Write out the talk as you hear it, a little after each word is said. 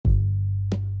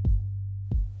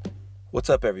What's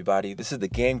up, everybody? This is the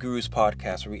Game Gurus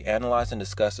podcast, where we analyze and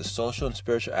discuss the social and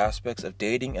spiritual aspects of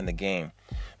dating and the game.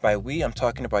 By we, I'm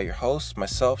talking about your host,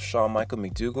 myself, Sean Michael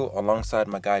McDougall, alongside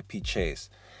my guy, Pete Chase.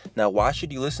 Now, why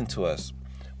should you listen to us?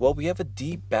 Well, we have a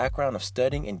deep background of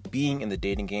studying and being in the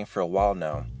dating game for a while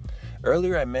now.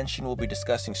 Earlier, I mentioned we'll be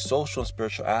discussing social and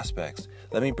spiritual aspects.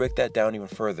 Let me break that down even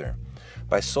further.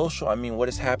 By social, I mean what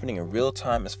is happening in real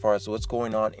time as far as what's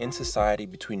going on in society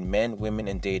between men, women,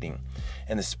 and dating.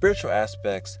 And the spiritual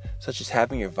aspects, such as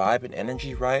having your vibe and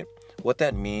energy right, what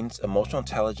that means, emotional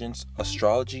intelligence,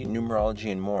 astrology,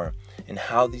 numerology, and more, and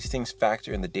how these things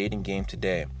factor in the dating game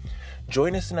today.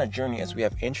 Join us in our journey as we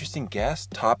have interesting guests,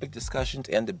 topic discussions,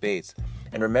 and debates.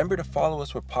 And remember to follow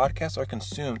us where podcasts are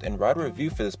consumed and write a review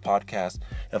for this podcast,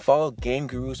 and follow Game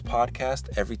Gurus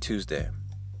podcast every Tuesday.